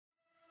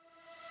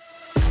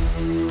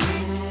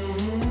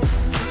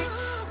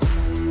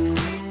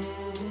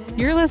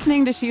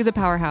listening to She's a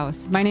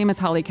Powerhouse. My name is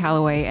Holly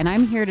Calloway, and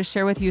I'm here to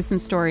share with you some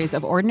stories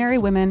of ordinary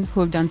women who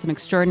have done some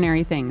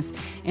extraordinary things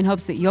in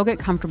hopes that you'll get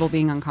comfortable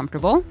being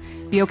uncomfortable,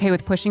 be okay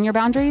with pushing your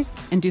boundaries,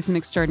 and do some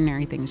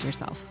extraordinary things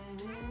yourself.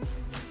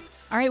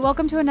 All right,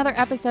 welcome to another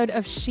episode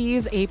of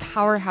She's a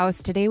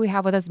Powerhouse. Today we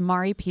have with us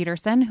Mari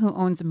Peterson, who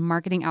owns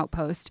Marketing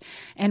Outpost.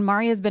 And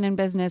Mari has been in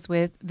business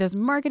with this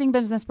marketing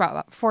business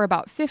for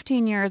about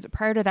 15 years.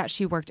 Prior to that,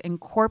 she worked in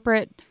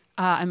corporate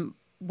and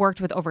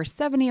worked with over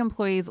 70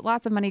 employees,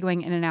 lots of money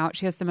going in and out.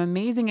 She has some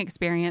amazing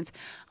experience.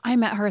 I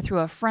met her through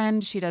a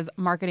friend. She does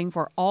marketing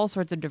for all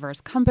sorts of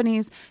diverse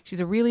companies. She's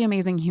a really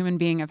amazing human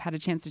being. I've had a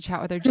chance to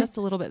chat with her just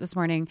a little bit this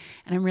morning,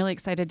 and I'm really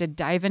excited to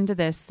dive into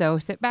this. So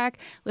sit back,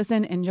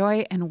 listen,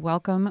 enjoy, and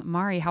welcome,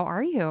 Mari. How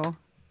are you?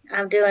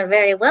 I'm doing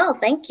very well.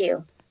 Thank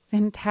you.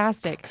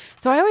 Fantastic.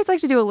 So I always like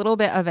to do a little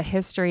bit of a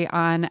history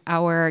on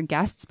our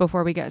guests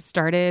before we get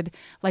started,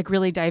 like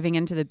really diving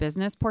into the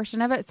business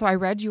portion of it. So I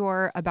read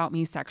your About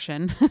Me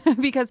section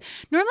because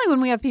normally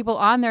when we have people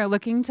on, they're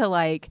looking to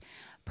like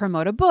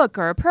promote a book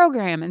or a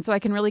program. And so I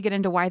can really get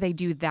into why they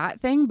do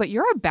that thing. But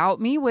your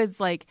About Me was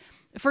like,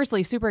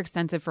 firstly, super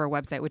extensive for a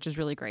website, which is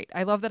really great.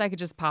 I love that I could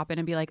just pop in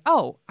and be like,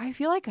 oh, I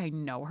feel like I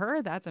know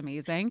her. That's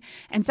amazing.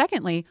 And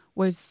secondly,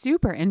 was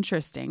super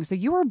interesting. So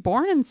you were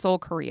born in Seoul,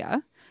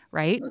 Korea,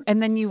 right?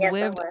 And then you've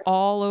lived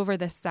all over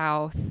the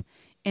South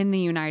in the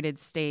United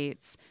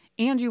States,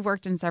 and you've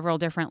worked in several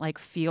different like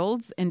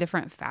fields in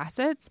different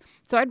facets.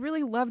 So I'd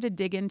really love to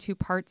dig into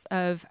parts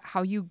of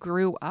how you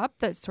grew up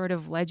that sort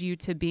of led you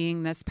to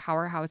being this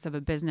powerhouse of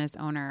a business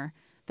owner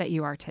that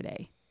you are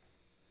today.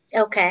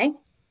 Okay.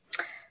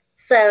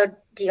 So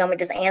do you want me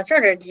to just answer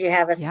it, or did you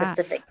have a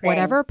specific thing?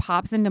 Whatever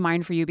pops into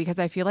mind for you, because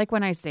I feel like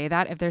when I say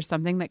that, if there's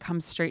something that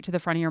comes straight to the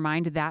front of your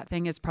mind, that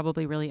thing is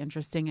probably really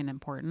interesting and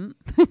important.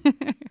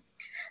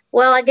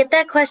 Well, I get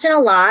that question a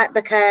lot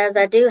because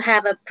I do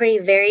have a pretty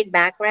varied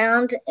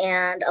background,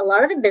 and a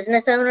lot of the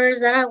business owners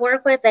that I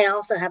work with, they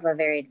also have a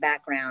varied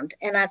background.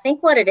 And I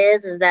think what it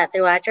is that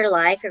throughout your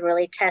life, you're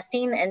really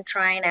testing and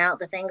trying out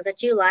the things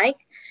that you like.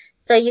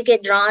 So you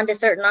get drawn to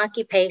certain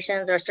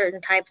occupations or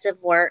certain types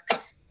of work,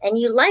 and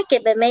you like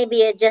it, but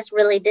maybe it just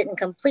really didn't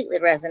completely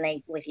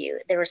resonate with you.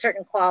 There were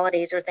certain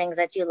qualities or things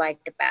that you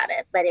liked about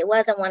it, but it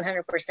wasn't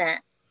 100%.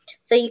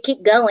 So you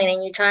keep going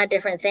and you try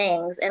different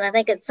things. And I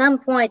think at some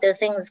point, those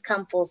things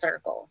come full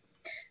circle.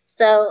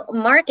 So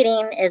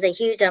marketing is a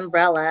huge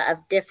umbrella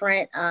of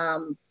different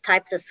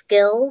types of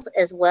skills,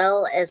 as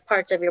well as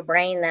parts of your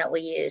brain that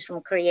we use,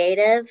 from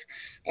creative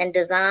and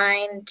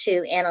design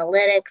to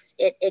analytics.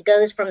 It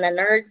goes from the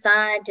nerd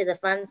side to the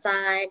fun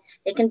side.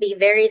 It can be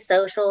very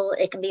social.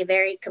 It can be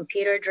very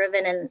computer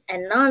driven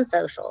and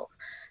non-social.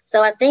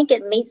 So I think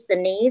it meets the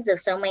needs of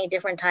so many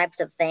different types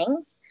of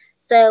things.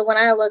 So when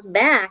I look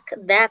back,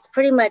 that's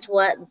pretty much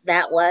what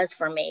that was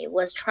for me,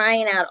 was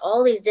trying out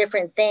all these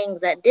different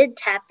things that did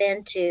tap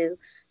into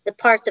the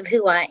parts of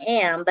who I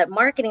am. But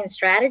marketing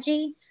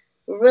strategy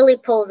really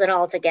pulls it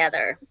all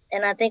together.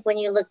 And I think when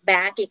you look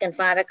back, you can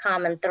find a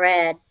common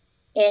thread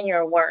in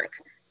your work.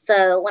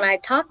 So when I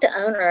talk to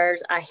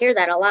owners, I hear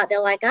that a lot.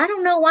 They're like, I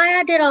don't know why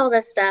I did all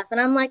this stuff.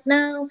 And I'm like,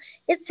 no,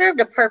 it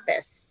served a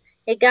purpose.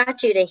 It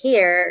got you to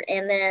here,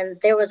 and then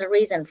there was a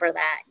reason for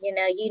that. You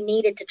know, you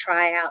needed to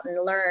try out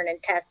and learn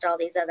and test all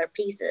these other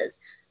pieces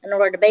in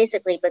order to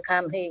basically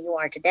become who you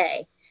are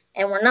today.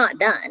 And we're not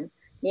done.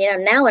 You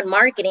know, now in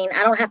marketing,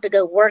 I don't have to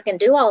go work and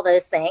do all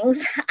those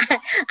things.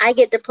 I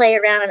get to play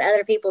around in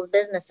other people's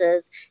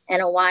businesses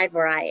in a wide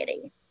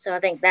variety. So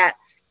I think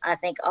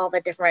all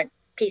the different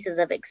pieces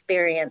of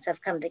experience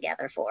have come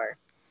together for.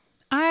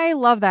 I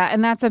love that.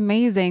 And that's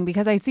amazing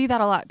because I see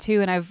that a lot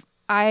too. And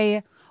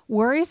I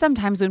worry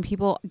sometimes when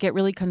people get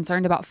really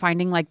concerned about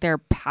finding like their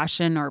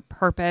passion or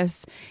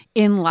purpose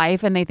in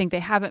life and they think they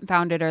haven't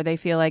found it, or they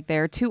feel like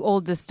they're too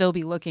old to still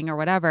be looking or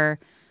whatever.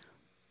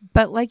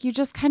 But like you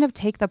just kind of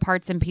take the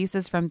parts and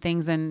pieces from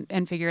things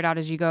and figure it out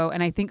as you go.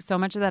 And I think so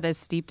much of that is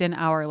steeped in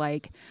our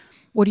like,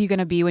 what are you going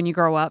to be when you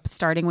grow up,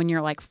 starting when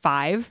you're like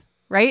 5?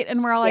 Right.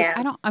 And we're all like,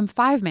 I'm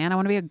 5, man. I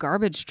want to be a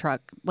garbage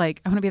truck. Like,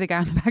 I want to be the guy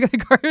on the back of the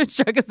garbage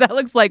truck because that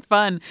looks like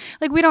fun.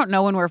 Like, we don't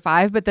know when we're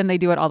 5, but then they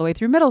do it all the way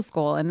through middle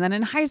school. And then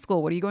in high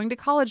school, what are you going to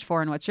college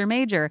for? And what's your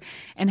major?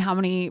 And how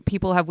many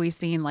people have we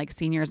seen like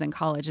seniors in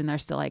college and they're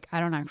still like, I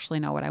don't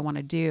actually know what I want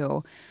to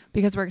do,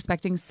 because we're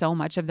expecting so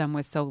much of them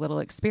with so little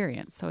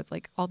experience. So it's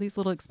like all these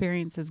little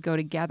experiences go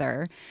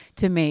together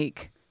to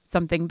make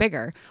something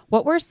bigger.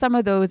 What were some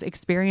of those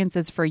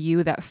experiences for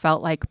you that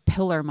felt like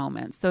pillar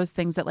moments, those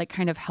things that like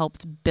kind of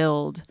helped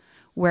build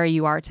where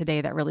you are today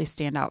that really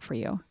stand out for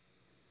you?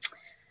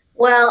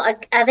 Well,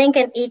 I think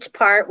in each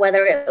part,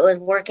 whether it was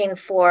working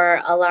for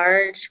a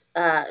large,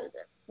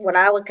 what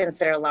I would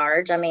consider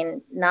large, I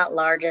mean, not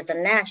large as a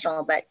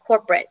national, but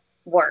corporate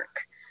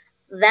work,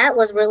 that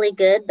was really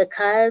good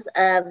because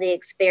of the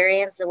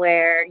experience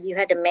where you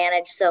had to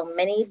manage so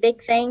many big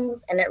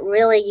things, and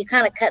you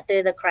kind of cut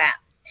through the crap.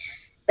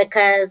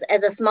 Because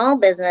as a small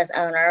business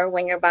owner,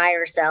 when you're by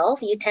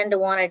yourself, you tend to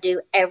want to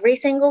do every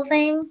single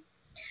thing.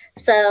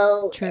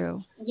 So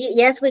true.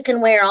 Yes, we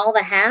can wear all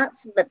the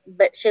hats,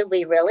 but should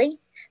we really?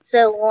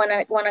 So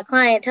when a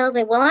client tells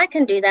me, well, I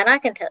can do that, I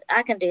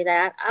can do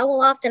that, I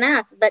will often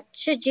ask, but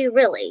should you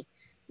really?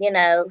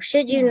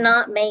 Should you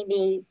not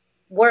maybe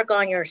work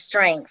on your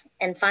strengths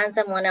and find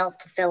someone else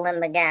to fill in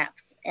the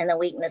gaps and the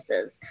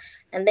weaknesses?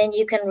 And then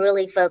you can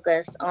really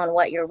focus on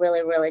what you're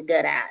really, really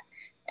good at.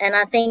 And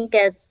I think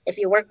as if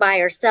you work by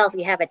yourself,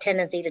 you have a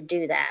tendency to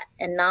do that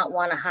and not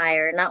want to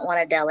hire, not want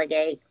to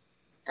delegate.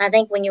 I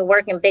think when you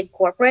work in big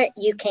corporate,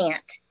 you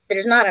can't.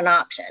 There's not an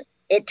option.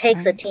 It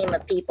takes a team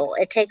of people.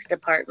 It takes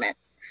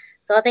departments.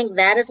 So I think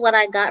that is what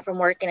I got from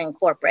working in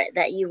corporate,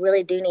 that you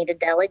really do need to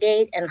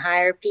delegate and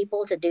hire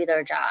people to do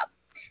their job.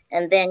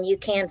 And then you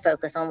can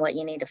focus on what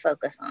you need to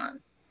focus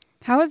on.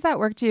 How has that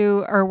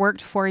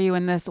worked for you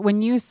in this?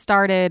 When you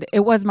started,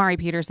 it was Mari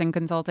Peterson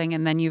Consulting,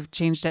 and then you've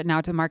changed it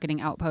now to Marketing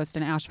Outpost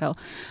in Asheville.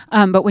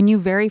 But when you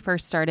very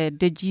first started,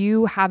 did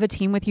you have a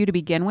team with you to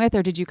begin with,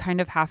 or did you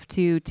kind of have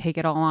to take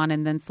it all on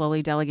and then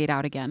slowly delegate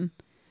out again?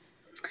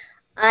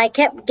 I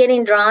kept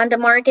getting drawn to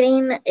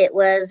marketing. It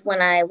was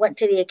when I went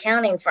to the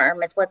accounting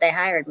firm, it's what they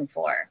hired me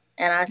for.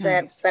 And I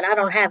said, nice. But I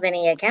don't have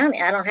any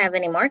accounting. I don't have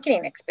any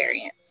marketing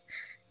experience.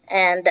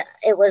 And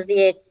it was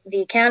the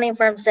accounting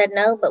firm said,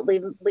 no, but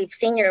we've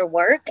seen your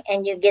work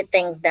and you get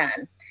things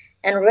done.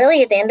 And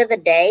really, at the end of the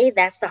day,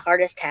 that's the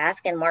hardest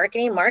task in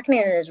marketing.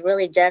 Marketing is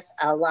really just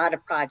a lot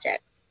of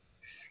projects.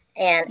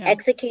 And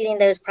executing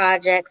those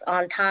projects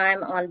on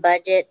time, on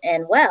budget,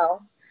 and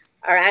well,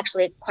 are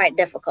actually quite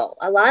difficult.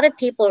 A lot of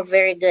people are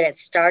very good at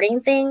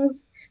starting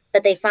things,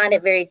 but they find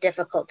it very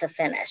difficult to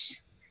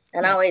finish.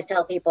 And I always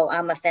tell people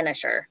I'm a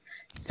finisher.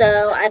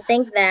 So I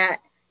think that,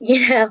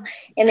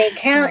 in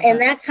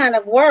that kind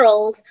of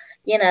world,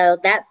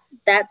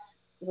 that's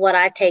what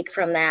I take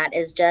from that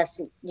is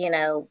just,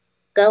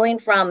 going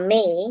from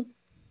me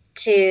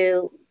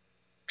to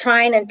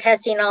trying and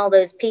testing all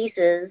those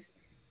pieces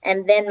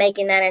and then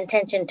making that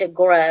intention to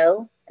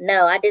grow.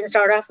 No, I didn't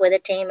start off with a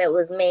team. It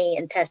was me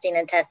and testing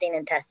and testing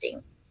and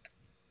testing.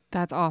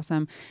 That's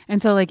awesome.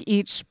 And so like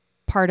each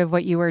part of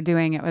what you were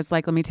doing, it was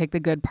like, let me take the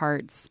good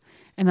parts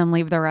and then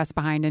leave the rest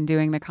behind, and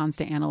doing the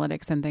constant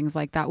analytics and things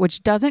like that,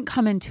 which doesn't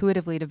come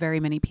intuitively to very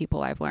many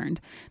people, I've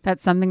learned.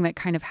 That's something that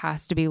kind of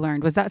has to be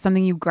learned. Was that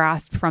something you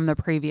grasped from the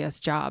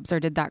previous jobs, or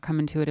did that come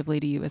intuitively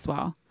to you as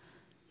well?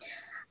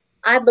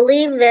 I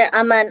believe that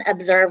I'm an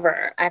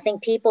observer. I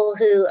think people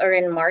who are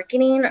in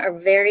marketing are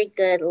very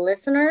good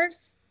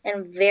listeners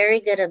and very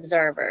good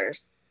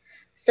observers.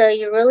 So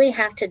you really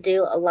have to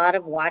do a lot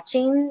of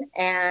watching.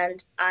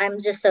 And I'm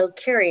just so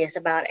curious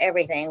about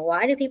everything.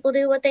 Why do people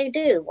do what they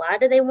do? Why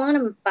do they want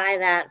to buy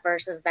that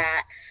versus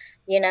that?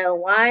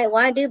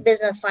 Why do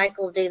business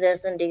cycles do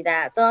this and do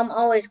that? So I'm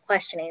always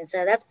questioning.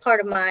 So that's part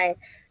of my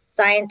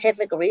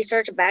scientific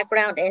research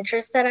background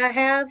interest that I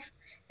have.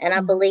 And I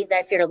believe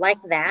that if you're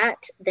like that,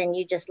 then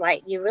you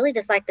really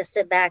just like to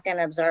sit back and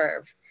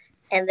observe.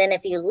 And then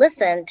if you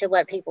listen to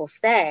what people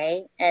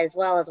say, as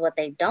well as what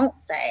they don't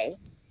say,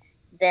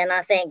 then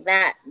I think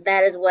that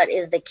is what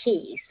is the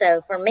key.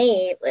 So for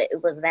me,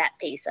 it was that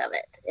piece of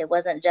it. It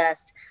wasn't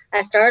just,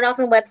 I started off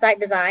in website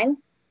design.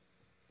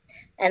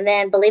 And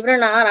then, believe it or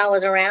not, I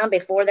was around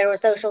before there was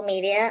social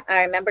media. I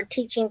remember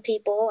teaching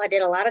people. I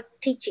did a lot of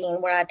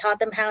teaching where I taught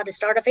them how to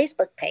start a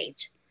Facebook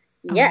page.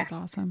 Oh, yes.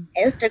 That's awesome.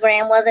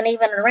 Instagram wasn't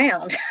even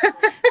around.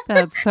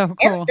 That's so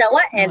cool.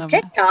 And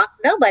TikTok,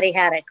 nobody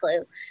had a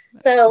clue.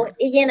 So,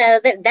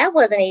 that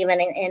wasn't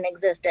even in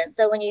existence.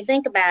 So when you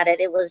think about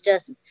it, it was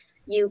just,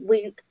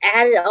 we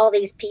added all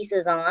these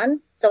pieces on.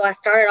 So I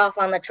started off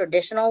on the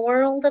traditional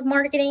world of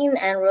marketing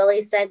and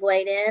really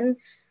segued in.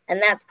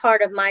 And that's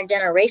part of my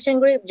generation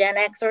group. Gen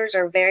Xers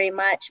are very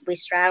much, we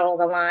straddle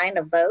the line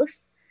of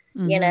both.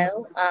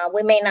 Mm-hmm.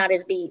 We may not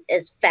be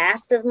as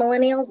fast as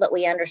millennials, but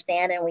we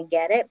understand and we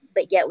get it.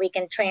 But yet we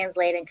can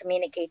translate and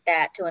communicate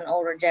that to an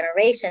older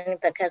generation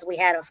because we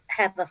have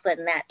a foot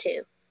in that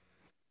too.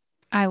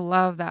 I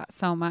love that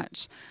so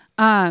much.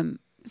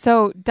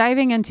 So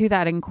diving into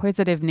that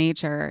inquisitive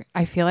nature,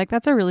 I feel like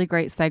that's a really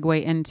great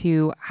segue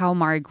into how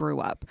Mari grew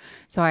up.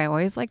 So I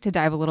always like to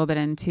dive a little bit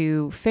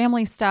into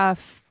family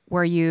stuff.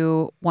 Were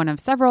you one of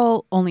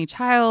several, only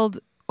child,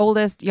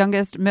 oldest,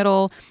 youngest,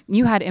 middle?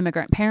 You had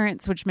immigrant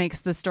parents, which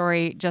makes the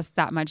story just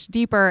that much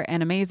deeper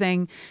and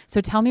amazing.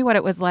 So tell me what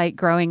it was like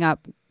growing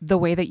up the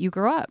way that you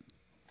grew up.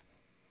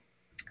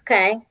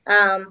 Okay.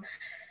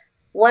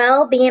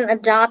 Well, being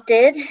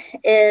adopted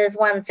is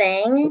one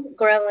thing.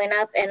 Growing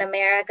up in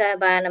America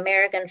by an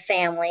American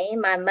family,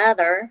 my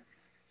mother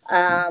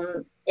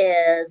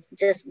is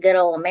just good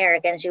old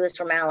American. She was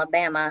from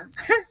Alabama,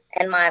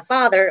 and my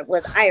father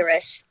was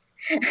Irish.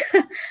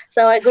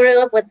 So I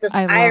grew up with this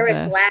Irish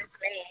last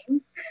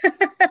name.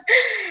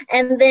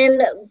 And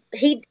then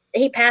he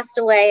passed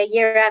away a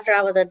year after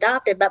I was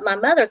adopted, but my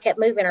mother kept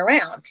moving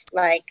around.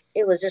 Like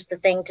it was just the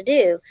thing to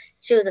do.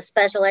 She was a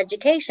special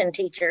education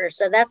teacher.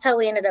 So that's how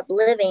we ended up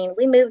living.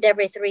 We moved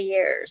every 3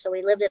 years. So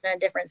we lived in a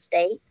different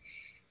state.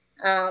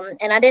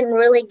 And I didn't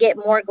really get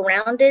more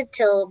grounded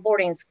till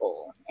boarding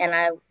school.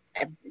 And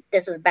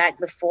this was back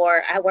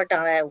before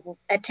I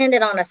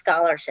attended on a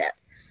scholarship.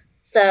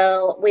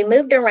 So we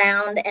moved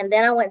around, and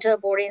then I went to a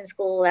boarding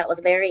school that was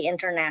very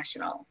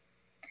international.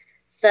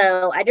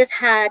 So I just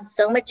had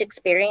so much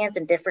experience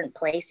in different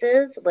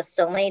places with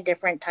so many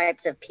different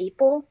types of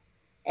people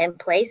and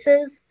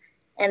places.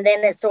 And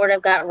then it sort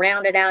of got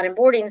rounded out in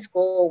boarding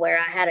school where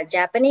I had a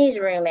Japanese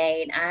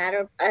roommate, I had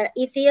an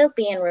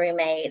Ethiopian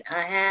roommate,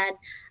 I had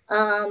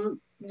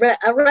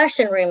a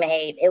Russian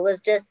roommate. It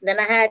was just, then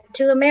I had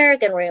two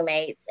American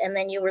roommates. And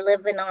then you were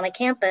living on a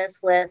campus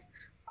with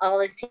all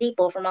these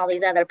people from all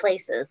these other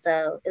places.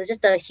 So it was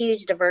just a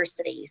huge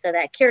diversity. So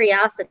that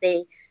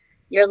curiosity,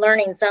 you're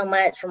learning so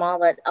much from all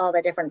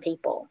the different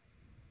people.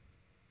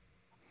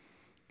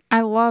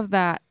 I love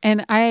that.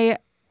 And I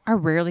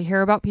rarely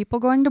hear about people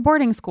going to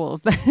boarding schools.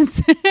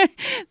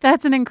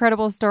 That's an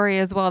incredible story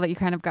as well, that you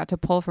kind of got to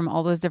pull from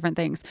all those different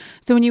things.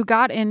 So when you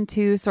got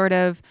into sort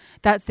of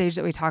that stage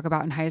that we talk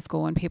about in high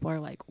school, when people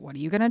are like, what are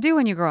you going to do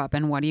when you grow up?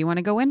 And what do you want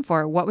to go in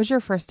for? What was your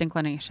first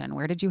inclination?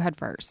 Where did you head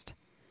first?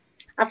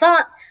 I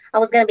thought I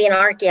was going to be an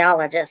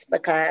archaeologist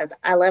because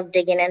I love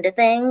digging into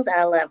things.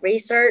 I love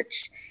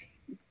research,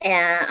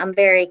 and I'm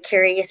very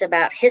curious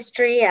about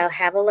history. I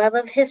have a love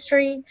of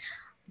history.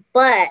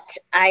 But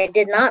I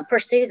did not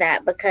pursue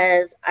that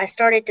because I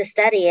started to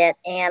study it,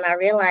 and I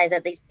realized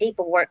that these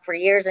people work for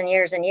years and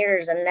years and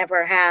years and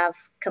never have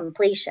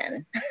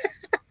completion.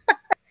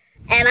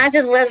 And I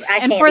can't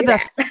do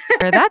that.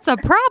 That's a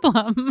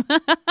problem.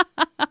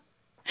 I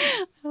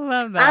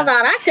love that. I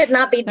thought I could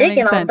not be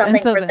digging on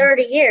something for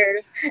 30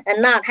 years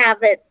and not have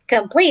it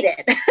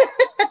completed.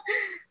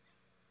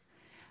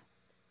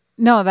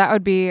 No, that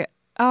would be,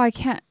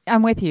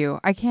 I'm with you.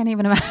 I can't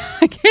even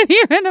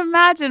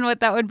imagine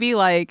what that would be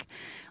like.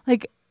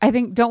 Like, I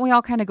think, don't we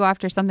all kind of go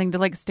after something to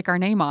like stick our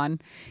name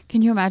on?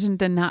 Can you imagine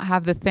to not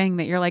have the thing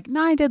that you're like,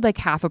 no, I did like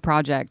half a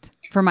project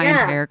for my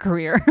entire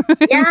career.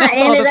 Yeah, I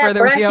ended up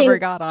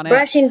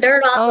brushing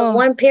dirt off of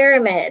one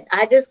pyramid.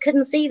 I just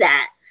couldn't see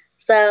that.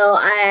 So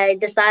I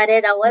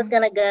decided I was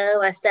going to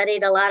go. I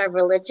studied a lot of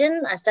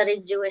religion. I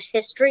studied Jewish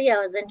history. I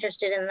was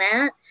interested in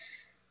that.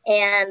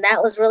 And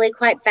that was really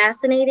quite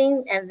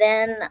fascinating. And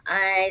then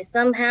I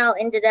somehow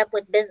ended up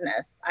with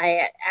business.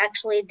 I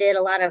actually did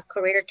a lot of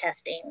career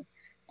testing.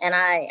 And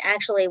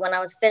when I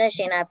was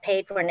finishing, I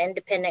paid for an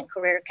independent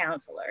career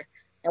counselor.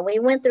 And we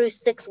went through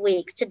 6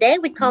 weeks. Today,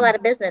 we'd call that a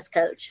business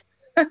coach.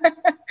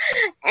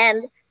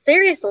 And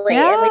seriously,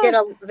 and we did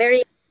a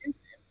very,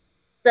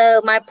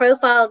 so my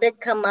profile did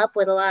come up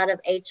with a lot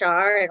of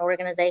HR and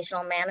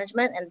organizational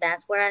management. And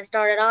that's where I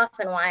started off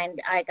and why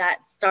I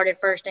got started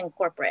first in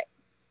corporate.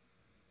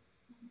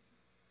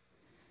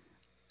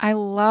 I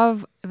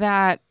love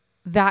that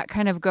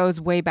kind of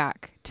goes way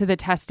back to the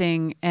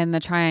testing and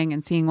the trying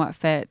and seeing what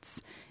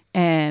fits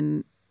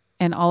and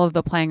all of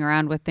the playing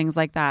around with things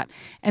like that.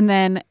 And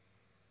then,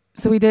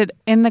 so we did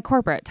in the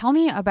corporate. Tell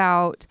me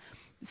about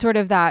sort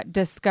of that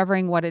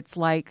discovering what it's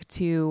like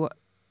to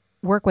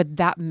work with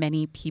that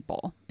many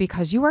people,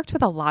 because you worked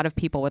with a lot of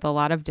people with a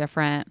lot of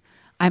different,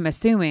 I'm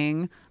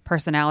assuming,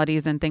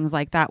 personalities and things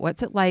like that.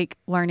 What's it like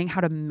learning how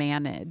to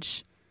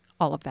manage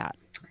all of that?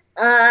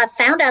 I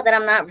found out that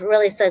I'm not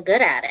really so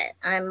good at it.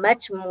 I'm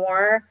much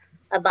more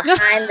a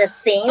behind the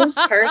scenes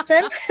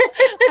person.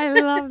 I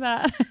love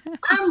that.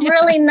 I'm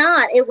really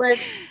not. It was,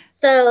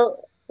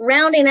 so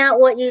rounding out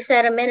what you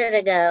said a minute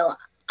ago,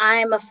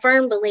 I'm a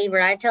firm believer.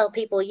 I tell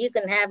people you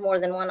can have more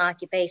than one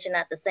occupation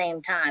at the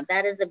same time.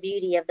 That is the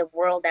beauty of the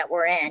world that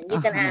we're in.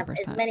 You can 100%. Have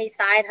as many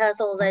side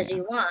hustles as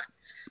you want.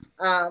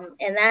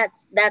 And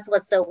that's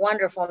what's so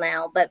wonderful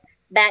now. But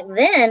back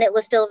then, it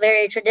was still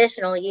very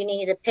traditional. You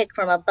need to pick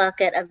from a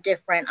bucket of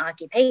different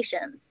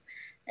occupations.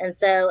 And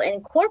so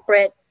in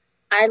corporate,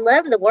 I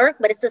love the work,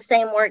 but it's the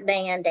same work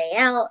day in, day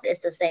out. It's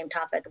the same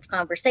topic of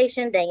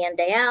conversation day in,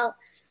 day out.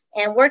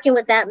 And working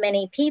with that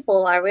many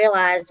people, I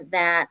realized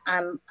that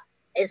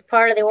as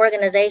part of the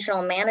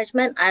organizational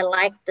management, I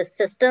like the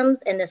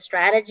systems and the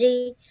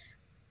strategy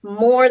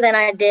more than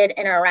I did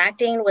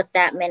interacting with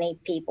that many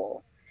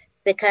people.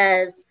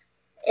 Because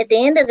at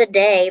the end of the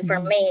day, for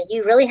me,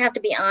 you really have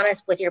to be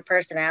honest with your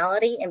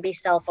personality and be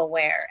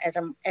self-aware as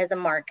a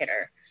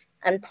marketer.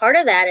 And part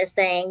of that is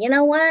saying, you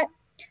know what?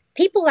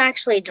 People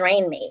actually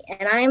drain me.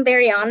 And I am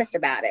very honest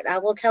about it. I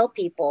will tell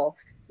people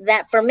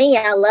that for me,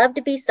 I love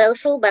to be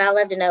social, but I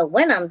love to know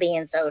when I'm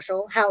being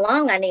social, how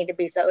long I need to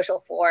be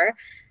social for,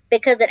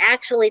 because it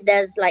actually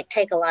does like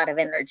take a lot of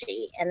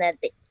energy. And that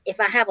if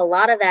I have a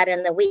lot of that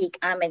in the week,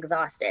 I'm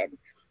exhausted.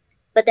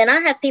 But then I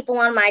have people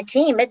on my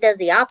team, it does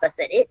the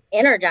opposite. It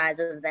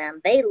energizes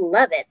them. They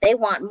love it. They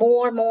want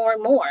more, more,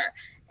 more.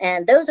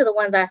 And those are the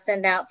ones I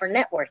send out for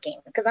networking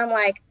because I'm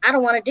like, I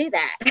don't want to do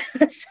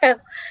that. So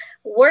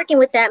working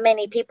with that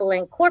many people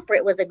in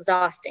corporate was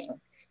exhausting.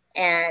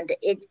 And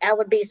I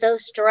would be so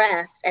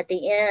stressed at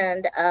the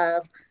end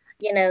of,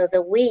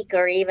 the week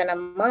or even a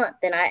month.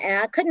 And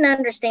I couldn't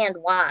understand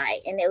why.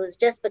 And it was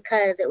just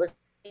because it was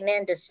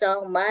into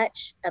so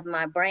much of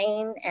my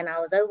brain and I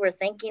was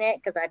overthinking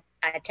it because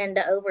I tend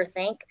to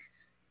overthink.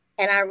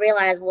 And I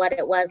realized what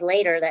it was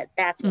later,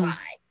 that's why.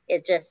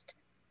 It's just,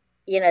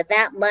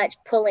 that much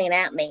pulling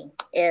at me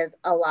is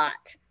a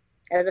lot.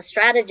 As a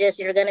strategist,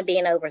 you're going to be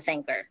an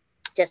overthinker.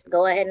 Just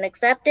go ahead and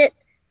accept it,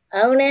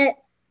 own it,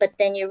 but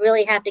then you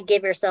really have to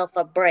give yourself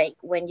a break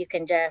when you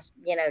can just,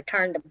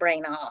 turn the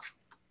brain off.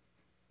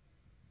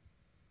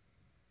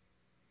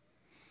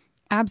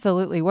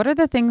 Absolutely. What are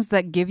the things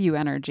that give you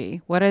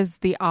energy? What is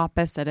the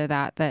opposite of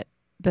that,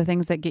 the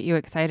things that get you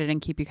excited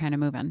and keep you kind of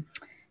moving?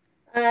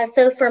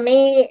 So for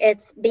me,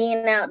 it's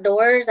being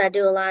outdoors. I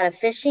do a lot of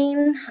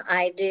fishing.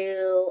 I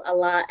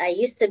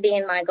used to be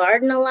in my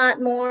garden a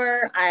lot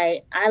more.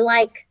 I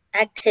like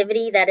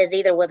activity that is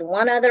either with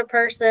one other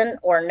person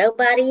or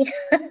nobody.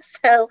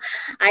 So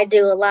I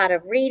do a lot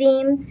of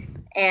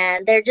reading,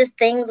 and they're just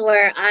things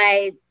where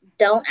I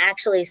don't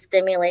actually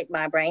stimulate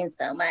my brain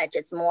so much.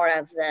 It's more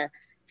of the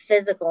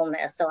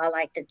physicalness. So I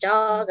like to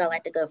jog, I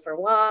like to go for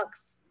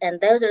walks,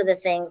 and those are the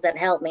things that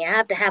help me. I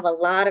have to have a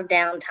lot of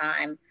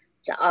downtime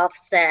to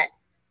offset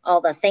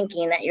all the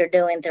thinking that you're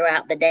doing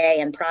throughout the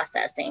day and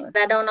processing.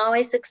 I don't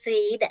always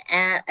succeed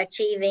at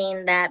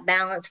achieving that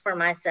balance for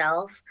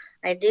myself.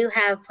 I do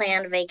have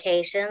planned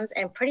vacations,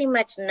 and pretty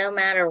much no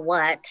matter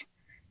what,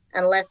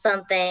 unless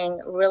something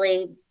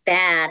really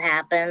bad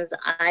happens,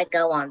 I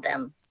go on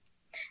them.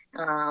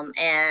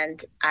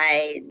 And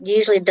I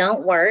usually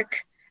don't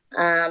work.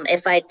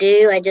 If I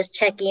do, I just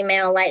check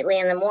email lightly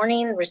in the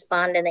morning,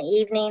 respond in the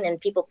evening, and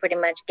people pretty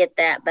much get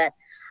that. But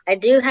I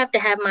do have to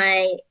have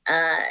my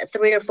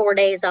 3 or 4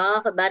 days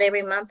off about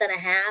every month and a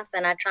half,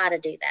 and I try to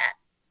do that.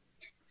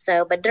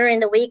 So, but during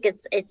the week,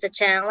 it's a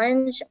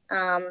challenge.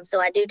 So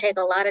I do take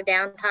a lot of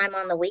downtime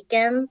on the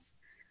weekends.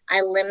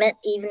 I limit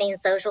evening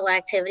social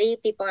activity.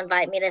 People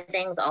invite me to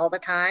things all the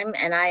time,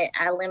 and I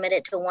limit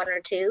it to 1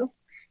 or 2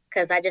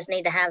 because I just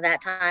need to have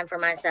that time for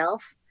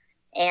myself.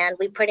 And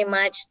we pretty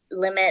much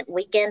limit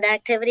weekend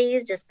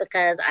activities just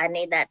because I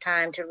need that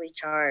time to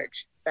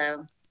recharge.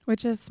 So.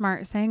 Which is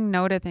smart. Saying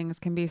no to things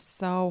can be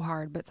so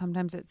hard, but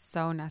sometimes it's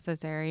so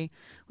necessary.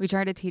 We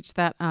try to teach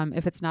that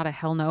if it's not a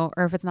hell no,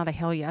 or if it's not a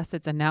hell yes,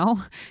 it's a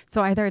no.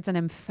 So either it's an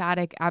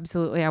emphatic,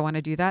 absolutely, I want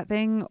to do that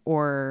thing,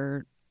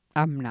 or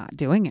I'm not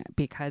doing it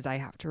because I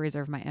have to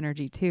reserve my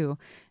energy too.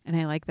 And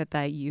I like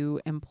that you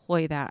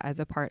employ that as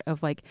a part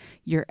of like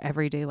your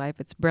everyday life.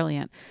 It's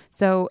brilliant.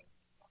 So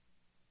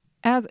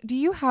I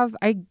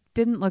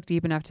didn't look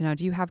deep enough to know,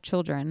 do you have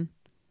children?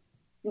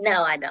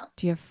 No, I don't.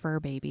 Do you have fur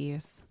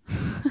babies?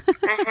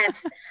 I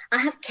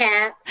have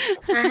cats.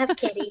 I have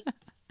kitty.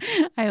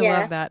 I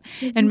love that.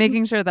 And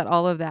making sure that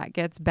all of that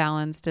gets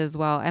balanced as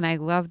well. And I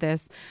love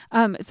this.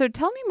 So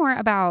tell me more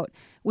about,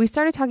 we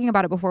started talking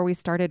about it before we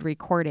started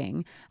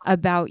recording,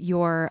 about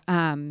your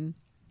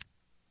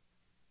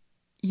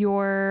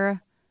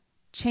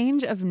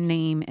change of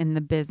name in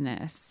the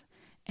business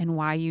and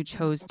why you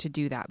chose to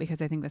do that,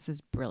 because I think this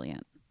is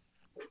brilliant.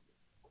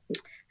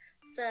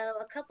 So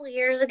a couple of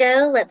years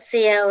ago,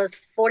 I was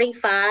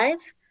 45,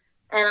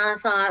 and I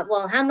thought,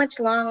 well, how much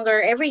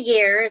longer? Every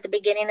year at the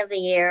beginning of the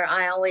year,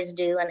 I always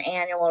do an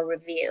annual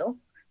review.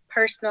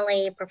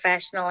 Personally,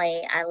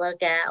 professionally, I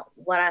look at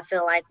what I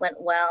feel like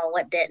went well,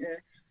 what didn't.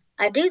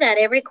 I do that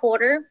every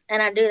quarter,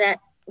 and I do that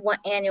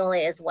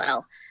annually as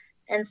well.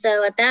 And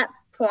so at that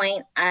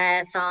point,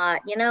 I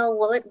thought,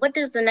 what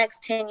does the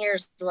next 10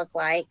 years look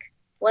like?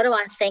 What do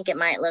I think it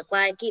might look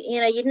like?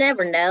 You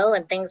never know,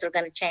 and things are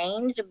going to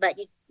change, but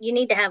you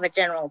need to have a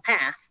general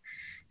path.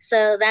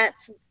 So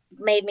that's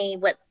made me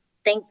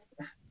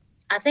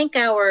I think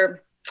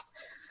our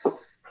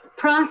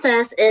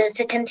process is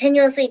to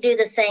continuously do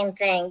the same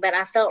thing, but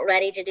I felt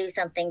ready to do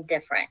something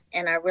different,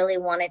 and I really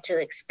wanted to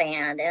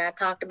expand. And I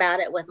talked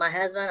about it with my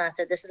husband. I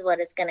said, this is what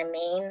it's going to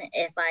mean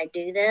if I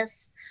do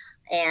this.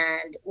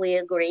 And we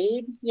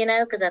agreed,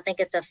 because I think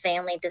it's a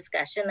family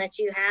discussion that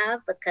you have,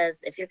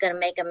 because if you're going to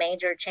make a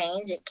major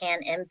change, it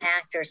can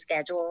impact your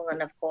schedule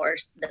and, of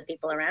course, the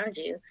people around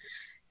you.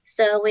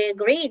 So we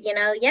agreed,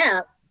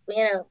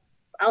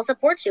 I'll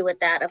support you with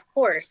that, of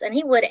course. And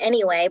he would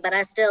anyway, but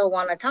I still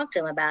want to talk to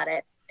him about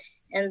it.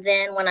 And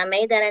then when I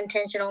made that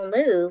intentional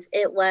move,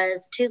 it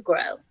was to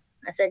grow.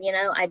 I said,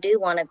 I do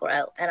want to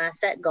grow, and I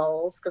set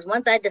goals, because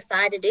once I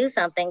decide to do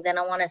something, then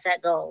I want to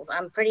set goals.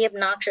 I'm pretty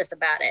obnoxious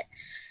about it.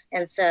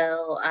 And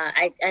so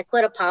I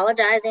quit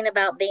apologizing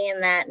about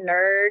being that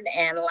nerd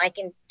and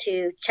liking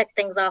to check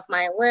things off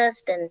my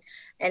list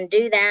and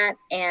do that.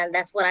 And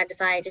that's what I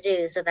decided to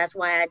do. So that's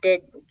why I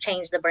did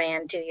change the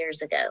brand 2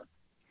 years ago.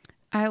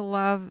 I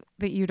love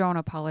that you don't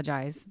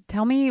apologize.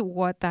 Tell me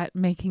what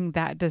making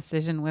that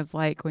decision was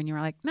like when you were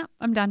like, no,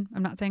 I'm done.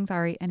 I'm not saying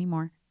sorry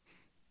anymore.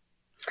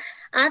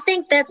 I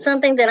think that's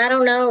something that I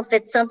don't know if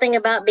it's something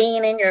about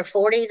being in your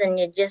 40s and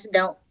you just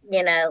don't,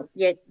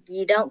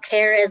 you don't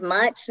care as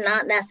much,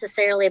 not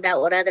necessarily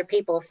about what other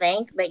people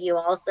think, but you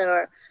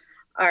also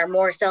are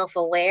more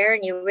self-aware,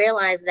 and you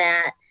realize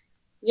that,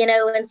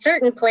 in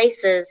certain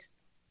places,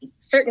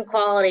 certain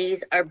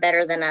qualities are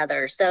better than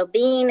others. So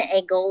being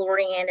a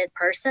goal-oriented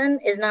person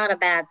is not a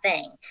bad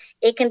thing.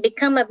 It can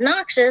become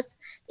obnoxious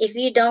if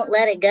you don't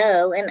let it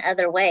go in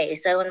other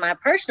ways. So in my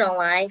personal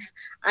life,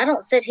 I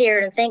don't sit here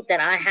and think that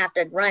I have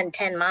to run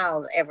 10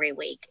 miles every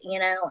week.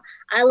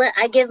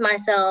 I give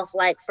myself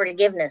like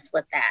forgiveness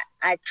with that.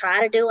 I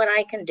try to do what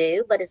I can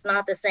do, but it's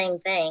not the same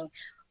thing.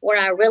 Where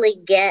I really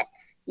get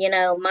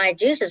my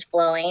juices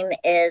flowing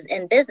is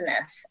in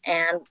business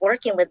and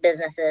working with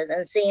businesses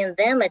and seeing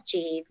them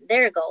achieve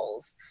their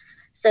goals.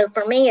 So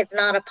for me, it's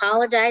not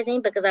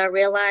apologizing, because I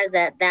realize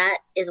that that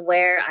is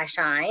where I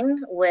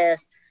shine.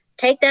 With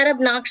take that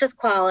obnoxious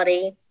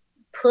quality,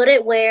 put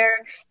it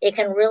where it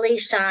can really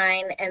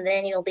shine, and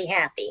then you'll be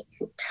happy.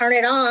 Turn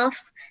it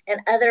off in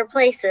other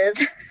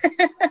places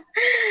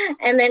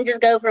and then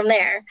just go from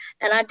there.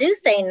 And I do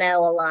say no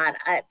a lot.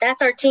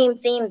 That's our team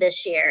theme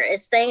this year,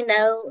 is say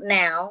no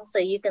now so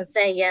you can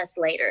say yes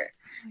later.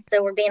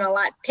 So we're being a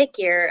lot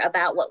pickier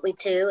about what we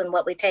do and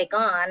what we take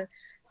on.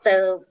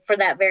 So for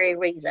that very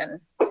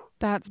reason.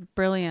 That's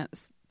brilliant.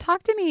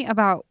 Talk to me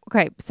about,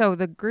 okay, so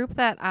the group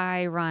that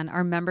I run,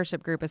 our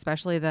membership group,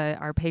 especially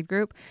our paid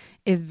group,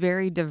 is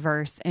very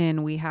diverse.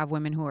 And we have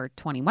women who are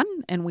 21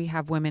 and we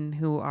have women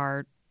who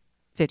are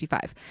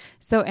 55.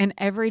 So, and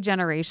every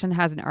generation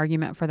has an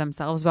argument for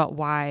themselves about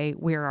why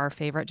we're our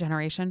favorite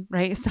generation,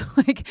 right? So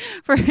like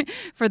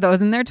for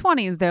those in their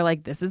 20s, they're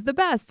like, this is the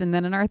best. And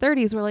then in our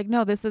 30s, we're like,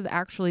 no, this is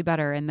actually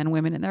better. And then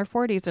women in their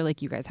 40s are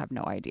like, you guys have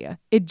no idea.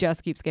 It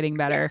just keeps getting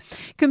better. Yeah.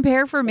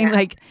 Compare for me,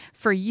 like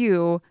for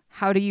you,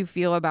 how do you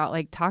feel about,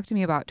 like, talk to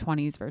me about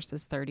 20s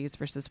versus 30s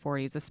versus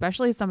 40s,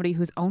 especially as somebody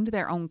who's owned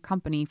their own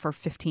company for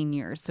 15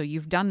 years. So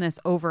you've done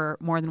this over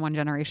more than one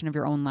generation of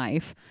your own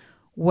life.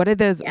 What are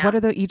those, what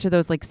are each of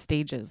those like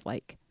stages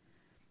like?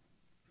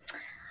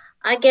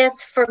 I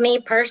guess for me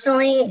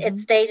personally,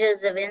 it's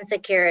stages of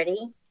insecurity,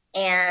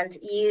 and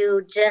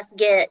you just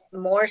get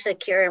more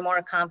secure and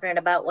more confident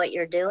about what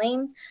you're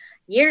doing.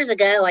 Years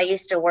ago, I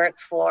used to work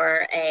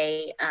for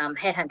a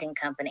headhunting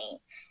company,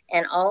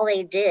 and all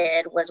they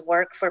did was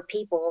work for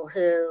people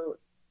who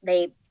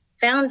they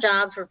found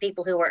jobs for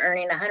people who were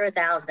earning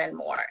 $100,000 and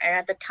more. And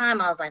at the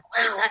time I was like,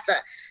 wow, that's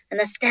an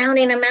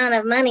astounding amount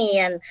of money.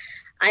 And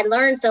I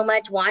learned so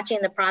much watching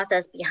the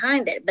process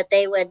behind it, but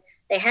they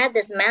had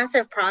this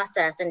massive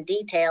process and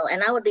detail,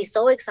 and I would be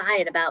so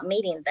excited about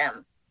meeting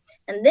them.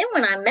 And then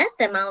when I met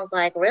them, I was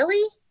like,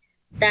 really?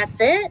 That's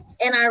it?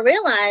 And I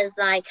realized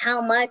like how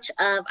much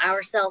of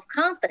our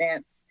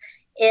self-confidence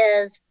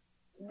is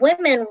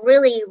women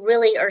really,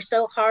 really are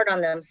so hard on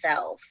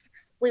themselves.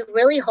 We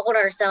really hold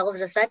ourselves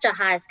to such a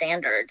high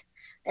standard.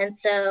 And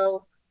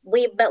so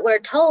but we're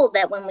told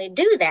that when we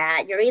do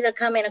that, you're either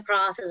coming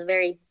across as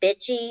very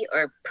bitchy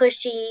or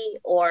pushy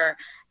or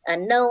a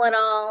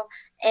know-it-all.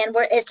 And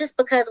it's just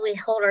because we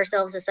hold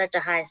ourselves to such a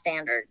high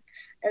standard.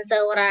 And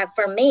so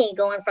for me,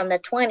 going from the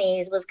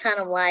 20s was kind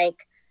of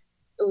like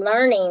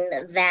learning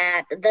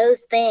that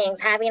those things,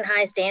 having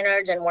high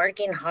standards and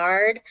working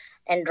hard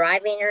and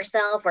driving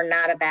yourself, are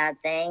not a bad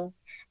thing.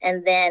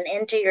 And then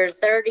into your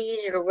 30s,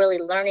 you're really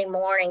learning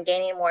more and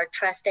gaining more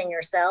trust in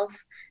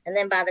yourself. And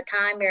then by the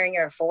time you're in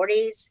your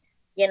 40s,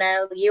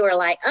 you are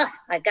like, oh,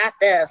 I got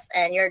this.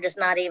 And you're just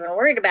not even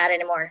worried about it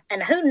anymore.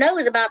 And who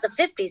knows about the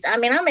 50s? I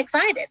mean, I'm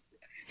excited.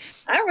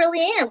 I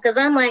really am. Because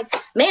I'm like,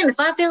 man, if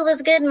I feel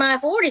this good in my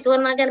 40s, what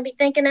am I going to be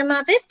thinking in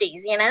my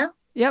 50s,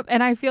 Yep.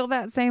 And I feel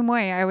that same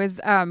way. I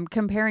was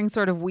comparing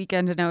sort of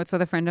weekend notes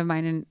with a friend of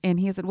mine, and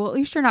he said, well, at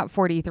least you're not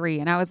 43.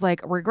 And I was like,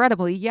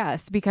 regrettably,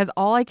 yes, because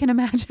all I can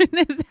imagine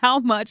is how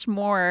much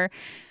more,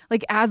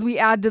 like, as we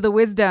add to the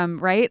wisdom,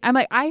 right? I'm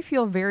like, I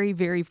feel very,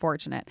 very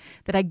fortunate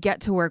that I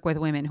get to work with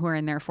women who are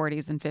in their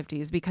 40s and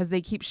 50s, because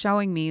they keep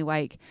showing me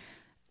like,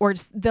 or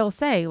they'll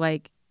say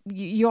like,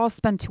 you all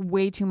spend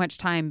way too much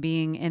time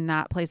being in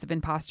that place of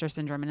imposter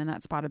syndrome and in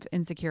that spot of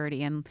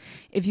insecurity. And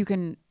if you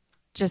can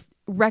just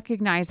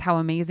recognize how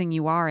amazing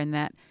you are, and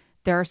that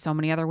there are so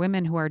many other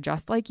women who are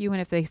just like you. And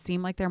if they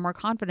seem like they're more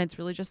confident, it's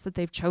really just that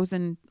they've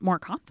chosen more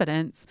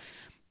confidence,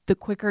 the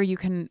quicker you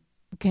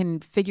can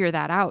figure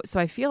that out. So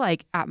I feel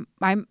like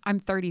I'm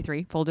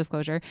 33, full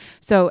disclosure.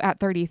 So at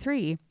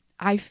 33,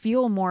 I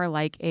feel more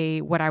like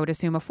what I would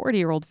assume a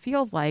 40-year-old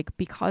feels like,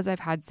 because I've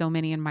had so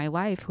many in my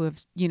life who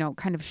have,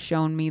 kind of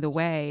shown me the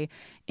way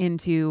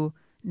into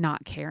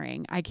not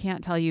caring. I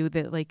can't tell you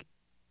that, like,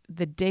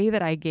 the day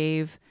that I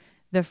gave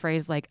the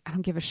phrase, like, I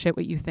don't give a shit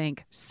what you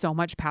think, so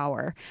much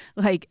power,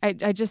 like,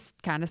 I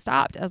just kind of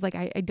stopped. I was like,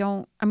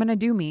 I'm going to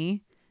do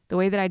me the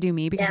way that I do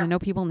me, because I know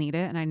people need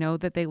it, and I know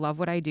that they love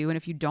what I do. And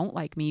if you don't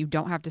like me, you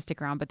don't have to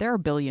stick around, but there are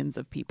billions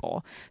of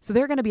people. So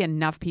there are going to be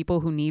enough people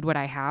who need what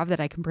I have,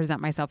 that I can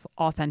present myself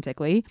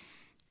authentically,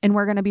 and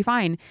we're going to be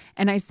fine.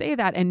 And I say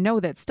that and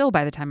know that still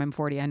by the time I'm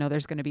 40, I know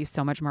there's going to be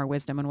so much more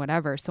wisdom and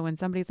whatever. So when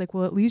somebody's like,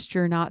 well, at least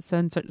you're not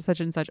such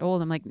and such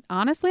old, I'm like,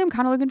 honestly, I'm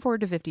kind of looking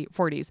forward to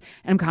 40s,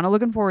 and I'm kind of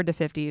looking forward to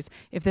 50s.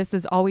 If this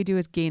is all we do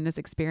is gain this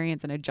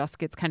experience and it just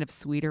gets kind of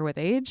sweeter with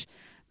age,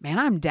 man,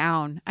 I'm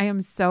down. I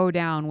am so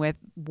down with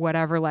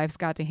whatever life's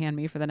got to hand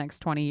me for the next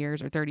 20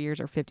 years or 30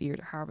 years or 50 years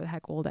or however the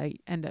heck old I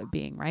end up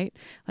being, right?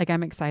 Like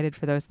I'm excited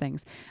for those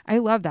things. I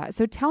love that.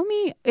 So tell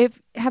me,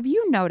 have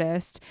you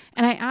noticed,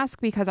 and I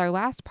ask because our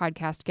last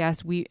podcast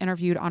guest we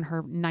interviewed on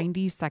her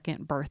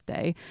 92nd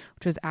birthday,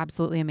 which was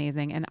absolutely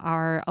amazing. And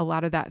a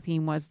lot of that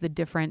theme was the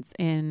difference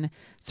in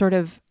sort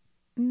of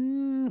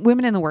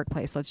women in the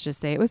workplace. Let's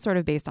just say it was sort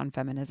of based on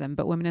feminism,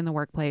 but women in the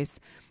workplace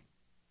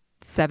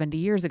 70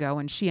 years ago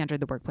when she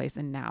entered the workplace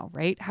and now,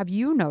 right? Have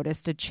you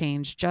noticed a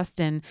change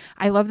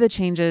I love the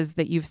changes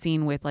that you've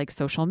seen with like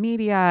social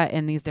media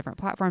and these different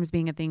platforms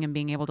being a thing and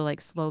being able to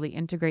like slowly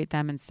integrate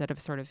them instead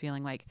of sort of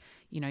feeling like,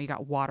 you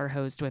got water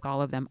hosed with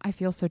all of them. I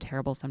feel so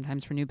terrible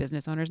sometimes for new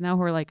business owners now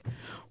who are like,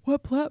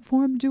 what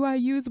platform do I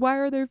use? Why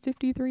are there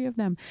 53 of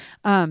them?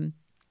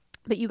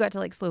 But you got to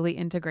like slowly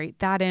integrate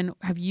that in.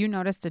 Have you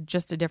noticed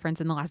just a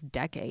difference in the last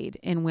decade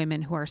in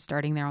women who are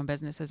starting their own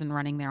businesses and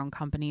running their own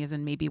companies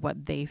and maybe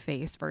what they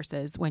face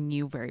versus when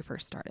you very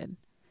first started?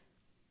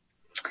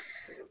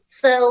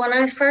 So when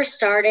I first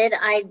started,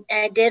 I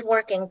did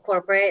work in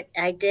corporate.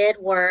 I did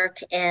work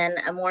in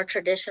a more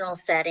traditional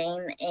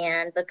setting.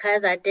 And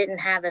because I didn't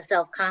have the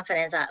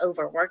self-confidence, I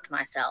overworked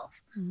myself.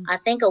 Mm-hmm. I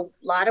think a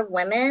lot of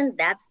women,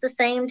 that's the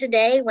same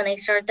today. When they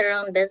start their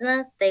own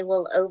business, they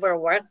will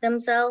overwork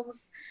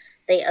themselves.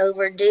 They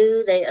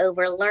overdo, they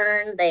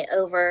overlearn,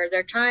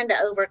 they're trying to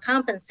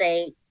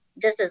overcompensate,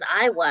 just as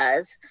I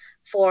was,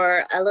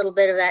 for a little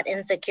bit of that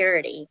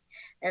insecurity.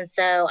 And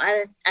so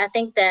I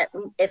think that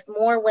if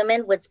more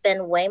women would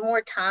spend way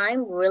more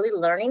time really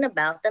learning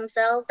about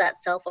themselves, that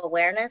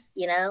self-awareness,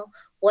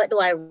 what do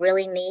I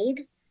really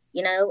need?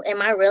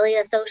 Am I really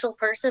a social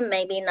person?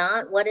 Maybe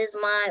not.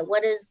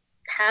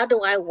 How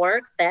do I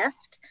work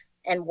best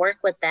and work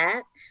with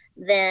that?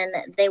 Then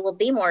they will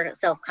be more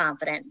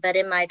self-confident. But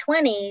in my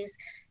 20s,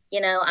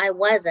 I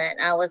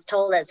wasn't. I was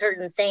told that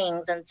certain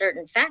things and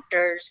certain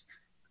factors,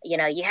 you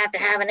have to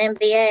have an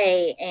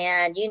MBA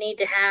and you need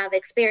to have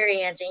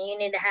experience and you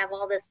need to have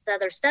all this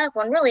other stuff,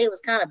 when really it was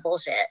kind of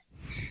bullshit.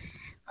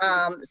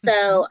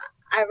 So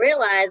I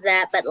realized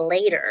that, but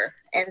later.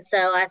 And so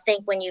I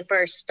think when you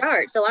first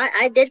start, so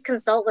I did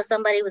consult with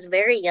somebody who was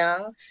very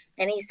young,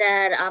 and he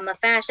said, I'm a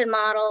fashion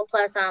model,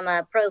 plus I'm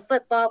a pro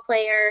football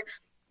player,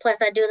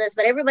 plus I do this,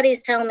 but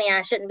everybody's telling me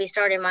I shouldn't be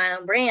starting my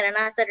own brand. And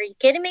I said, are you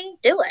kidding me?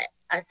 Do it.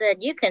 I said,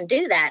 you can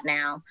do that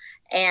now.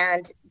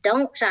 And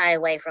don't shy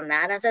away from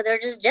that. I said, they're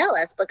just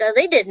jealous because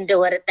they didn't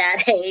do it at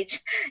that age,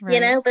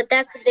 right. But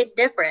that's the big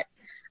difference.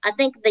 I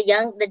think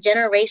the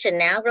generation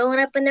now growing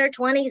up in their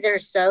 20s, they're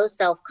so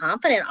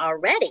self-confident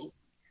already.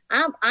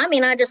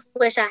 I just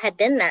wish I had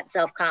been that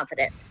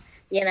self-confident,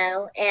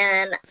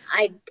 and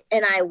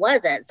I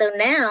wasn't. So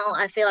now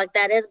I feel like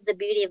that is the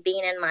beauty of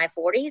being in my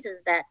 40s,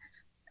 is that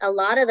a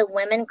lot of the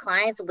women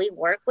clients we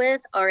work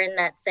with are in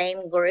that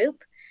same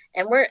group,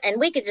 and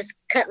we could just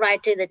cut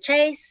right to the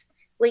chase.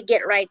 We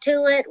get right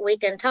to it. We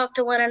can talk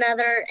to one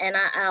another, and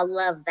I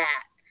love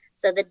that.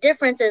 So the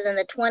differences in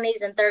the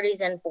 20s and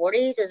 30s and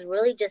 40s is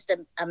really just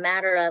a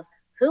matter of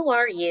who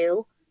are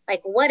you?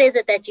 Like, what is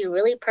it that you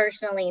really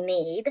personally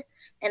need?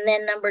 And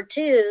then number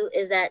two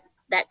is that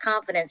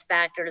confidence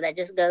factor that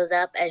just goes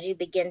up as you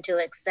begin to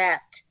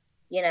accept,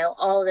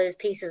 all those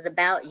pieces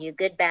about you,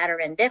 good, bad, or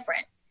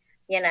indifferent,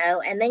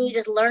 and then you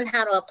just learn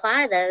how to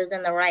apply those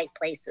in the right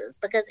places,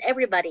 because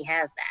everybody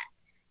has that.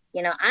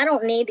 I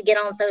don't need to get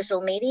on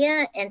social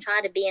media and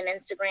try to be an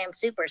Instagram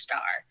superstar.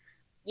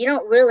 You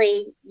don't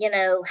really,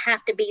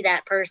 have to be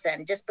that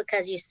person just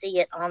because you see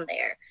it on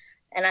there.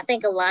 And I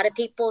think a lot of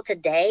people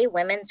today,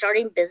 women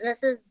starting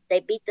businesses,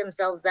 they beat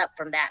themselves up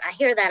from that. I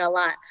hear that a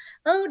lot.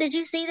 Oh, did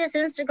you see this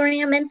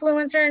Instagram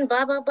influencer and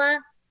blah, blah, blah?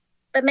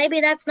 But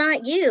maybe that's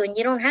not you, and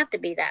you don't have to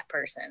be that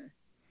person.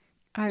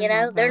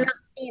 They're not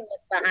seeing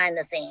what's behind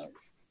the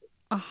scenes.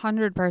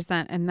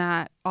 100%. And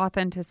that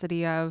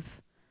authenticity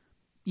of,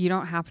 you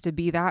don't have to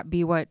be that,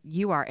 be what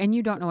you are. And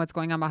you don't know what's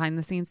going on behind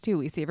the scenes too.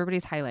 We see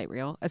everybody's highlight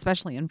reel,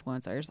 especially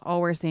influencers.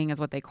 All we're seeing is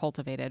what they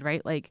cultivated,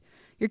 right? Like,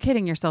 you're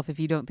kidding yourself if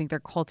you don't think they're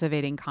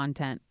cultivating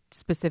content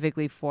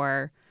specifically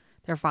for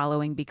their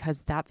following,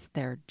 because that's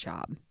their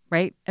job,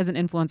 right? As an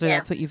influencer,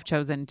 That's what you've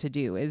chosen to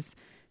do, is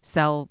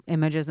sell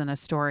images and a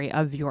story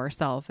of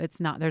yourself.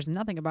 There's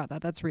nothing about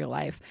that. That's real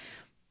life.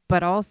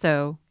 But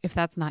also, if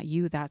that's not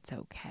you, that's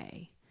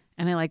okay.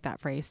 And I like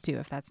that phrase too.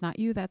 If that's not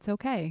you, that's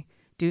okay.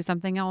 Do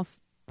something else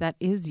that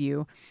is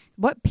you.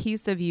 What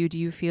piece of you do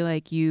you feel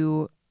like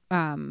you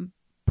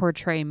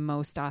portray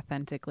most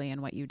authentically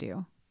in what you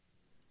do?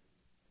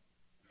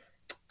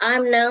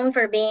 I'm known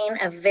for being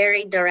a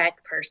very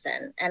direct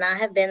person, and I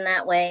have been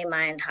that way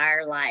my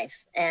entire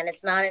life. And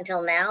it's not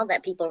until now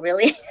that people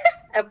really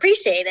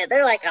appreciate it.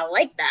 They're like, I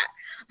like that.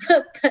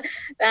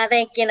 I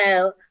think,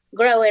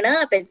 growing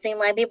up, it seemed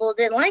like people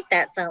didn't like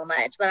that so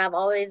much, but I've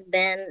always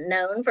been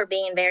known for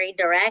being very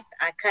direct.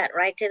 I cut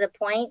right to the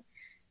point.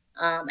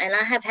 And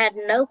I have had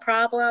no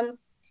problem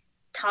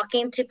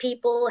talking to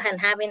people and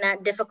having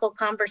that difficult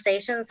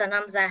conversation.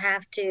 Sometimes I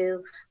have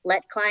to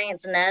let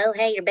clients know,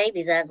 hey, your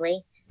baby's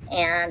ugly,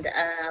 and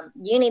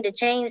you need to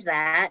change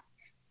that.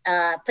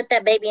 put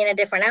that baby in a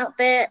different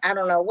outfit. I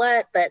don't know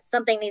what, but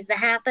something needs to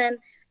happen.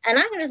 And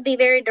I can just be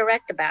very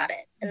direct about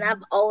it. And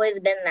I've always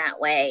been that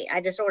way. I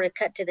just sort of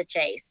cut to the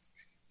chase.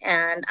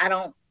 And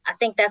I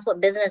think that's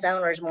what business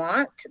owners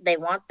want. They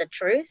want the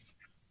truth,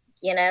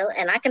 and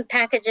I can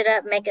package it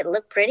up, make it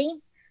look pretty.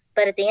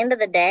 But at the end of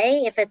the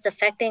day, if it's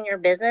affecting your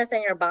business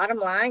and your bottom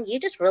line, you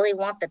just really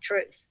want the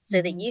truth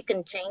so that you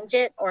can change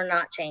it or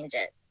not change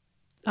it.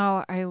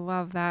 Oh, I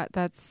love that.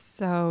 That's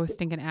so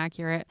stinking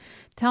accurate.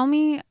 Tell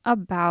me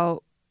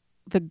about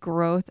the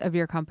growth of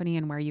your company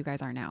and where you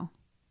guys are now.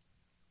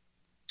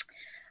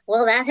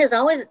 Well, that has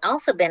always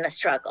also been a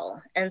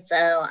struggle. And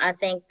so I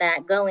think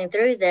that going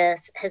through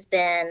this has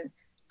been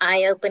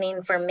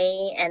eye-opening for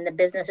me and the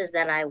businesses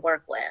that I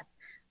work with.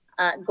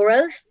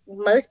 Growth,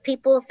 most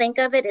people think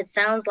of it, it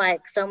sounds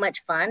like so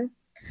much fun.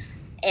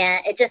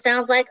 And it just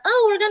sounds like,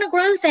 oh, we're going to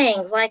grow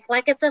things like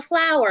it's a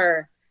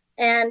flower.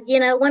 And,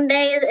 one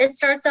day it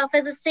starts off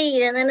as a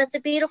seed and then it's a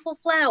beautiful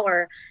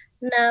flower.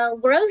 No,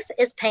 growth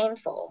is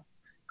painful.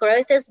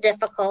 Growth is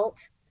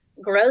difficult.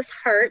 Growth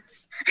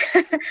hurts.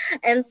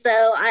 And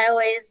so I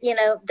always,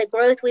 the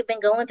growth we've been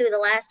going through the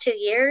last 2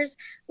 years,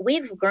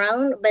 we've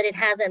grown, but it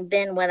hasn't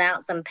been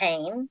without some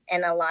pain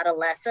and a lot of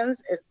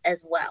lessons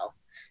as well.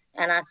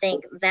 And I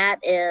think that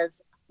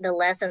is the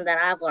lesson that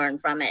I've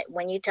learned from it.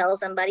 When you tell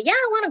somebody, yeah,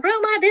 I want to grow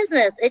my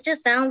business, it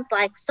just sounds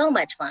like so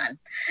much fun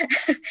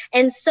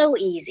and so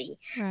easy.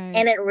 Right.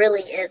 And it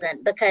really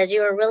isn't, because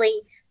you're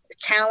really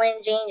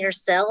challenging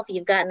yourself.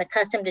 You've gotten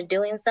accustomed to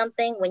doing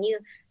something.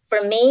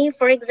 For me,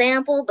 for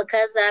example,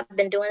 because I've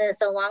been doing this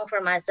so long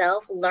for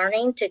myself,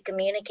 learning to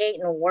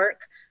communicate and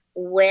work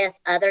with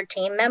other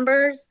team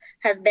members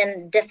has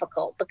been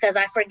difficult, because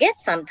I forget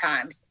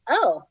sometimes,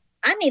 oh,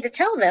 I need to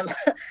tell them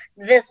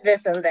this,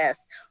 and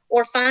this,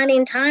 or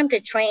finding time to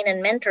train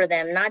and mentor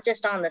them, not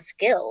just on the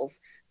skills,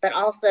 but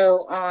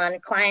also on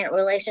client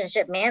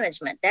relationship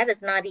management. That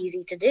is not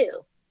easy to do.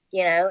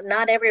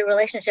 Not every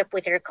relationship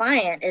with your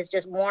client is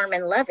just warm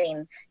and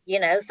loving.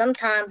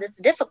 Sometimes it's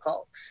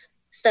difficult.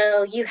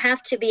 So you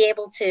have to be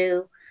able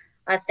to,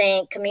 I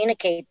think,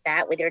 communicate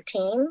that with your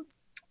team.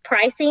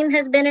 Pricing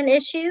has been an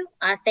issue.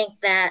 I think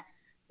that,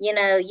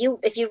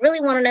 if you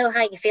really want to know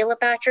how you feel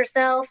about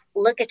yourself,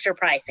 look at your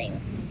pricing.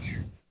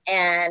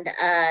 And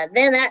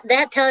then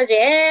that tells you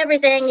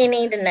everything you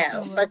need to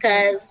know,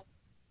 because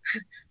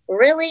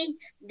really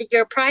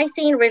your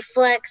pricing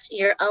reflects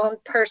your own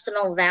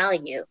personal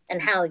value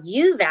and how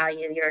you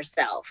value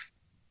yourself,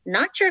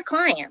 not your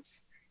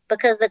clients,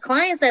 because the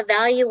clients that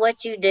value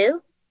what you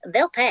do,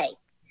 they'll pay,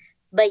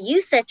 but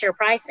you set your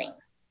pricing,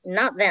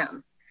 not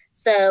them.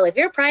 So if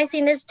your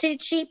pricing is too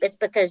cheap, it's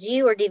because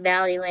you are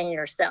devaluing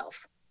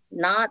yourself,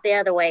 not the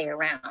other way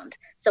around.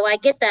 So I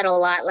get that a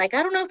lot. Like,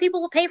 I don't know if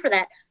people will pay for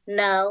that.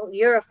 No,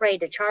 you're afraid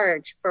to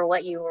charge for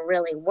what you were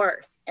really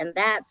worth. And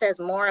that says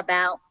more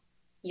about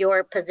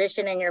your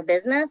position in your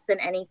business than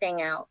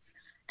anything else.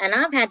 And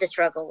I've had to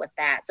struggle with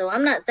that. So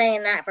I'm not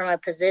saying that from a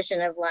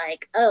position of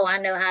like, oh, I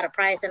know how to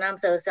price and I'm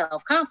so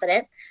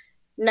self-confident.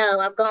 No,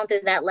 I've gone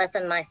through that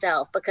lesson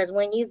myself, because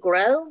when you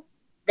grow,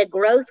 the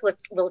growth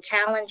will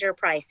challenge your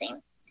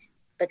pricing,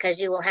 because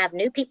you will have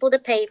new people to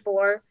pay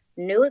for,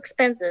 new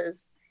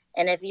expenses.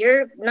 And if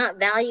you're not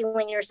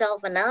valuing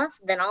yourself enough,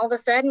 then all of a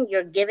sudden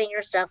you're giving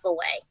your stuff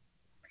away.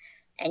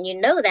 And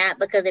you know that,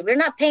 because if you're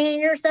not paying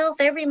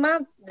yourself every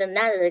month, then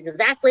that is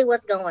exactly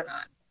what's going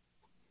on.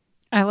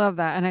 I love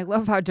that. And I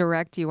love how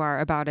direct you are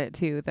about it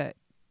too, that,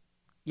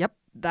 yep,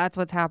 that's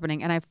what's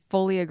happening. And I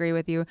fully agree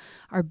with you.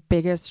 Our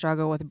biggest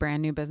struggle with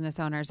brand new business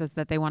owners is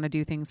that they want to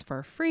do things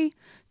for free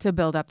to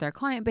build up their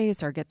client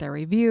base or get their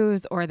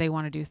reviews, or they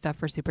want to do stuff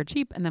for super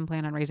cheap and then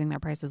plan on raising their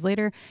prices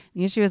later.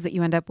 The issue is that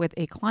you end up with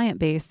a client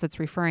base that's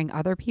referring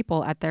other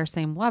people at their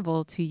same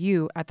level to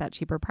you at that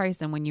cheaper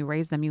price. And when you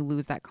raise them, you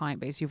lose that client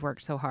base you've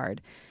worked so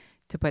hard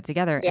to put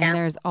together. Yeah. And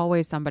there's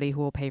always somebody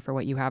who will pay for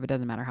what you have. It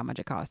doesn't matter how much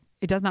it costs.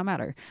 It does not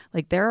matter.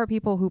 Like, there are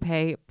people who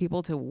pay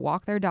people to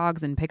walk their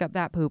dogs and pick up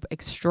that poop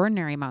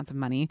extraordinary amounts of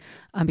money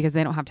because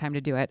they don't have time to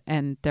do it.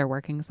 And they're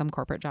working some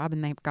corporate job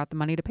and they've got the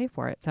money to pay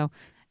for it. So,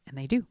 and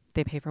they do.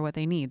 They pay for what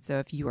they need. So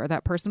if you are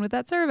that person with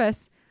that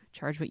service,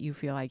 charge what you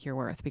feel like you're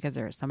worth, because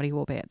there's somebody who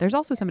will pay it. There's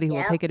also somebody who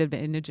will take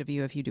advantage of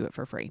you if you do it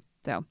for free.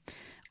 So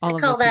I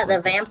call that the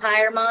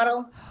vampire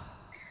model.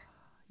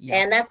 Yeah.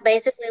 And that's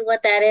basically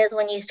what that is.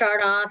 When you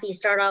start off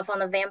on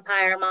the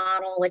vampire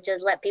model, which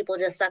is let people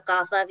just suck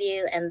off of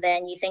you, and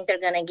then you think they're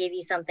going to give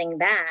you something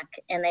back,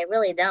 and they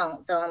really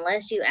don't. So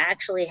unless you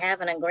actually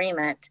have an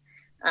agreement,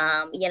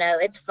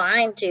 it's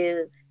fine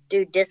to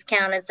do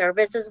discounted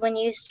services when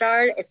you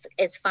start.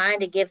 It's fine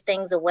to give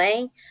things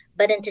away.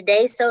 But in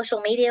today's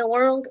social media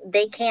world,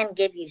 they can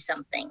give you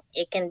something.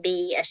 It can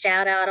be a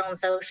shout out on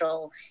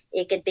social.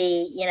 It could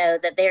be,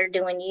 that they're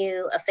doing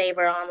you a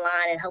favor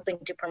online and helping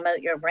to promote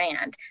your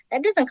brand.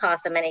 That doesn't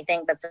cost them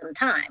anything but some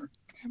time.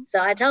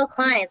 So I tell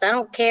clients, I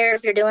don't care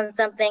if you're doing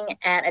something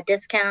at a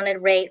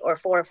discounted rate or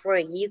for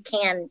free. You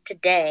can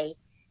today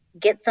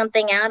get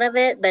something out of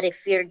it. But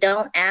if you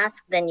don't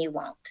ask, then you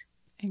won't.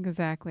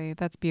 Exactly.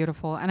 That's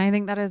beautiful. And I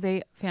think that is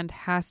a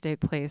fantastic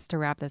place to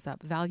wrap this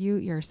up. Value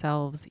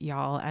yourselves,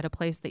 y'all, at a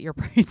place that your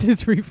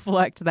prices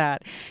reflect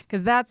that,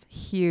 because that's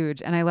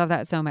huge. And I love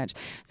that so much.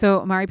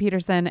 So Mari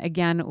Peterson,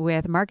 again,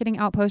 with Marketing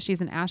Outpost, she's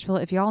in Asheville.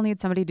 If y'all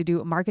need somebody to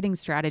do marketing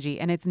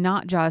strategy, and it's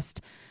not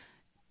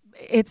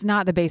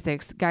the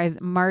basics, guys.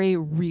 Mari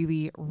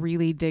really,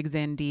 really digs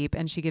in deep,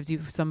 and she gives you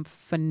some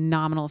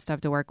phenomenal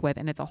stuff to work with.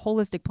 And it's a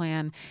holistic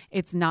plan.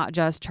 It's not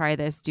just try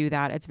this, do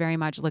that. It's very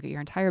much look at your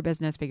entire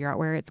business, figure out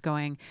where it's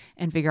going,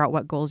 and figure out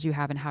what goals you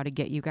have and how to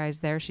get you guys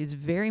there. She's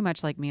very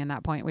much like me in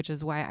that point, which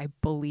is why I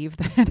believe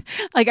that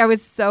like I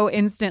was so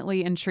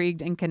instantly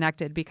intrigued and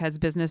connected, because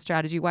business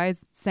strategy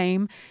wise,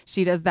 same.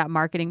 She does that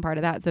marketing part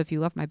of that. So if you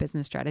love my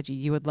business strategy,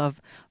 you would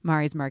love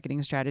Mari's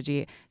marketing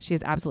strategy. She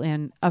is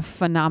absolutely a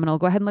phenomenal.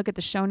 Go ahead and look at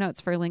the show notes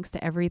for links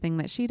to everything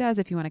that she does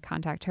if you want to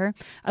contact her.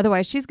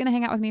 Otherwise, she's going to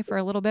hang out with me for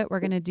a little bit.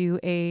 We're going to do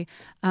a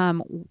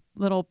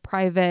little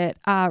private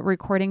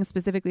recording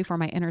specifically for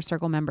my Inner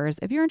Circle members.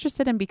 If you're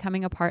interested in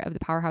becoming a part of the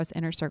Powerhouse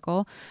Inner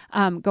Circle,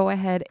 go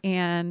ahead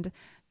and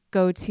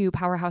go to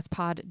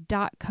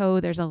powerhousepod.co.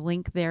 There's a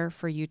link there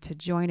for you to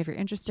join if you're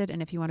interested.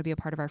 And if you want to be a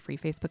part of our free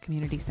Facebook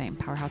community, same,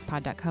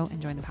 powerhousepod.co,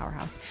 and join the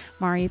Powerhouse.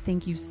 Mari,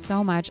 thank you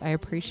so much. I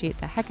appreciate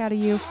the heck out of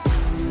you.